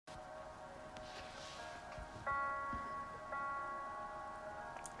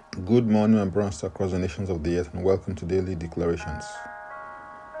Good morning, my brothers across the nations of the earth, and welcome to Daily Declarations.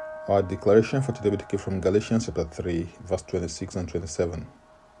 Our declaration for today will take from Galatians chapter 3, verse 26 and 27.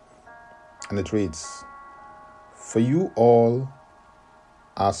 And it reads, "For you all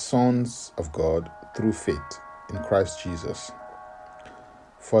are sons of God through faith in Christ Jesus.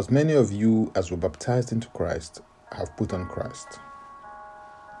 For as many of you as were baptized into Christ have put on Christ."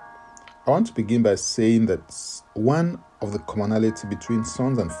 I want to begin by saying that one of the commonality between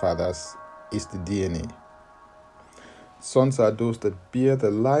sons and fathers is the DNA. Sons are those that bear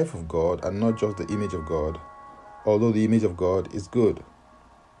the life of God and not just the image of God, although the image of God is good.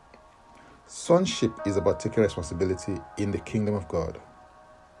 Sonship is about taking responsibility in the kingdom of God.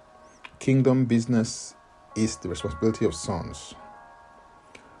 Kingdom business is the responsibility of sons.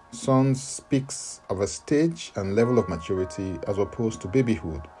 Sons speaks of a stage and level of maturity as opposed to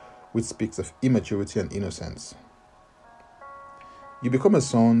babyhood, which speaks of immaturity and innocence. You become a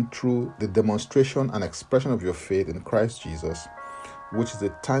son through the demonstration and expression of your faith in Christ Jesus, which is a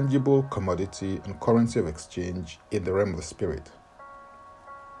tangible commodity and currency of exchange in the realm of the Spirit.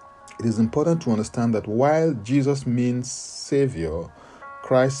 It is important to understand that while Jesus means Savior,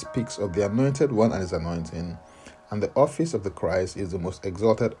 Christ speaks of the Anointed One and His anointing, and the office of the Christ is the most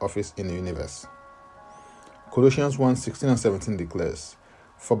exalted office in the universe. Colossians 1:16 and 17 declares,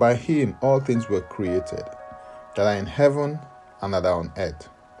 "For by Him all things were created, that are in heaven and that are on earth,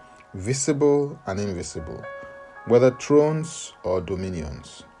 visible and invisible, whether thrones or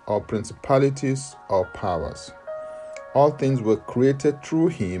dominions, or principalities or powers. All things were created through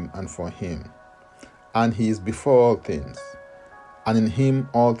Him and for Him, and He is before all things, and in Him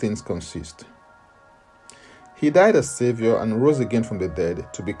all things consist." He died as Savior and rose again from the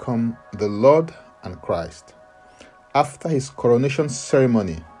dead to become the Lord and Christ after His coronation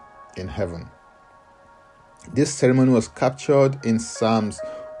ceremony in heaven. This ceremony was captured in Psalms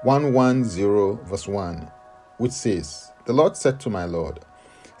 110 verse 1, which says, "The Lord said to my Lord,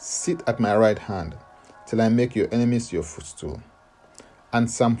 sit at my right hand till I make your enemies your footstool." And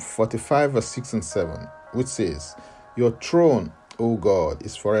Psalm 45 verse 6 and 7, which says, "Your throne, O God,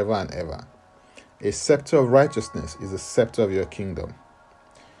 is forever and ever. A scepter of righteousness is the scepter of your kingdom.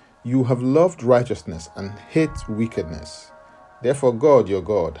 You have loved righteousness and hate wickedness. Therefore God, your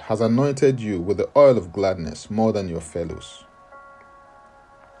God, has anointed you with the oil of gladness more than your fellows."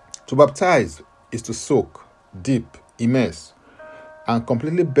 To baptize is to soak, dip, immerse, and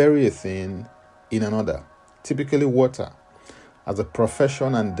completely bury a thing in another, typically water, as a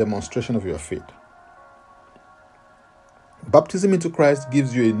profession and demonstration of your faith. Baptism into Christ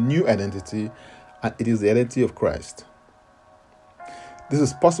gives you a new identity, and it is the identity of Christ. This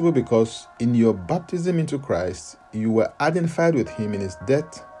is possible because in your baptism into Christ, you were identified with Him in His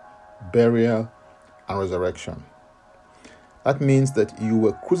death, burial, and resurrection. That means that you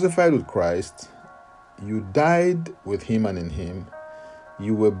were crucified with Christ, you died with Him and in Him,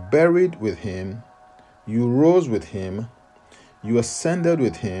 you were buried with Him, you rose with Him, you ascended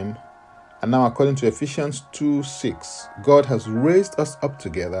with Him, and now according to Ephesians 2:6, God has raised us up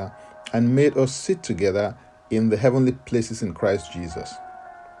together and made us sit together in the heavenly places in Christ Jesus.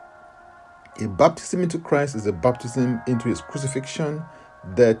 A baptism into Christ is a baptism into His crucifixion,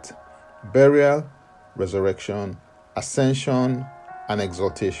 death, burial, resurrection, ascension, and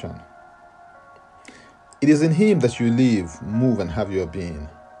exaltation. It is in Him that you live, move, and have your being.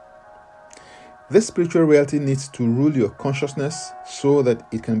 This spiritual reality needs to rule your consciousness so that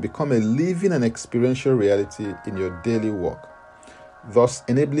it can become a living and experiential reality in your daily walk, thus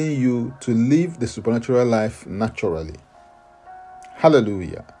enabling you to live the supernatural life naturally.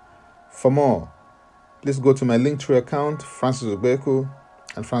 Hallelujah. For more, please go to my Linktree account, Francis Ugbeku,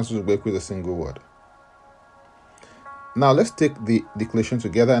 and Francis Ugbeku is a single word. Now let's take the declaration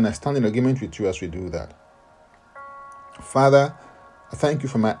together, and I stand in agreement with you as we do that. Father, I thank you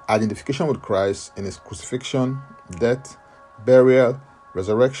for my identification with Christ in His crucifixion, death, burial,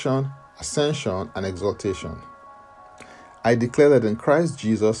 resurrection, ascension, and exaltation. I declare that in Christ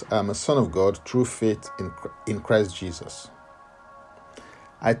Jesus, I am a son of God through faith in Christ Jesus.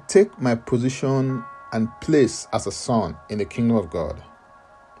 I take my position and place as a son in the kingdom of God.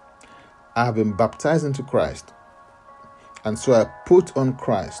 I have been baptized into Christ, and so I put on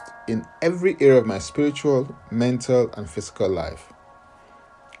Christ in every area of my spiritual, mental, and physical life.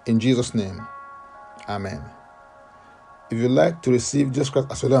 In Jesus' name, Amen. If you'd like to receive Jesus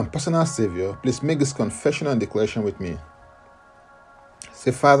Christ as your Lord and personal Savior, please make this confession and declaration with me. Say,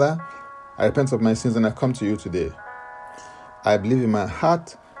 "Father, I repent of my sins and I come to you today. I believe in my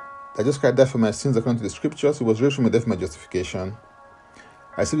heart that Jesus Christ died for my sins according to the Scriptures. He was raised from the death for my justification.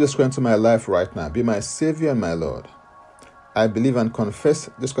 I receive Jesus Christ into my life right now. Be my Savior and my Lord. I believe and confess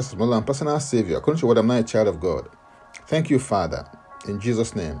Jesus Christ as my Lord and personal Savior. According to what I'm now a child of God. Thank you, Father. In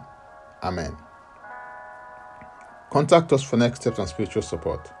Jesus' name, Amen. Contact us for next steps and spiritual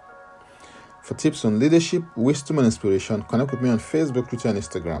support. For tips on leadership, wisdom, and inspiration, connect with me on Facebook, Twitter, and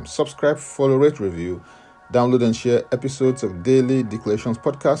Instagram. Subscribe, follow, rate, review, download, and share episodes of Daily Declarations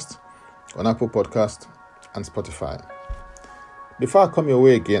Podcast on Apple Podcast and Spotify. Before I come your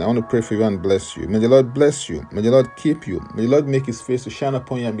way again, I want to pray for you and bless you. May the Lord bless you. May the Lord keep you. May the Lord make his face to shine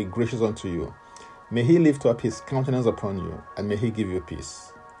upon you and be gracious unto you. May he lift up his countenance upon you, and may he give you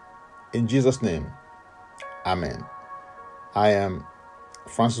peace. In Jesus' name, Amen. I am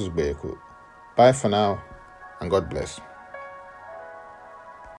Francis Ubeku. Bye for now, and God bless.